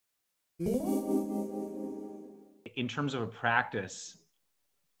In terms of a practice,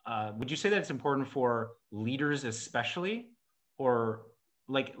 would you say that it's important for leaders especially, or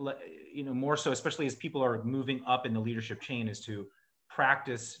more so, especially as people are moving up in the leadership chain, is to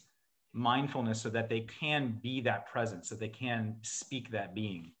practice mindfulness so that they can be that presence, so they can speak that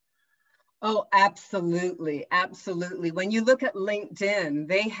being? Oh, absolutely. Absolutely. When you look at LinkedIn,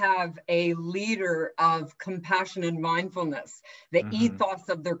 they have a leader of compassion and mindfulness. The ethos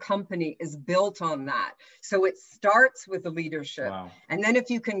of their company is built on that. So it starts with the leadership. Wow. And then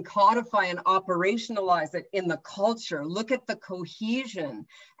if you can codify and operationalize it in the culture, look at the cohesion,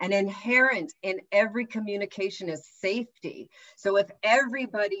 and inherent in every communication is safety. So if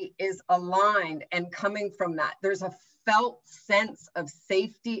everybody is aligned and coming from that, there's a felt sense of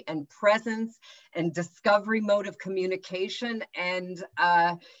safety and presence and discovery mode of communication. And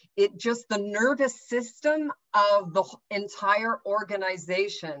it just, the nervous system of the entire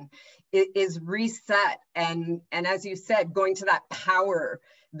organization is reset. And as you said, going to that power,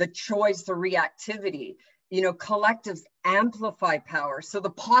 the choice, the reactivity, collectives amplify power. So the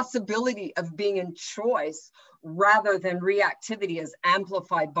possibility of being in choice rather than reactivity is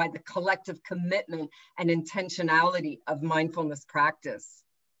amplified by the collective commitment and intentionality of mindfulness practice.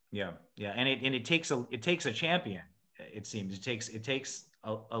 Yeah, and it takes a champion. It seems it takes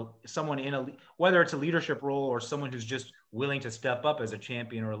someone in whether it's a leadership role or someone who's just willing to step up as a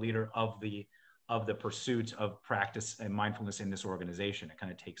champion or a leader of the pursuit of practice and mindfulness in this organization. It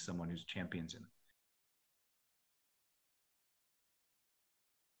kind of takes someone who's champions in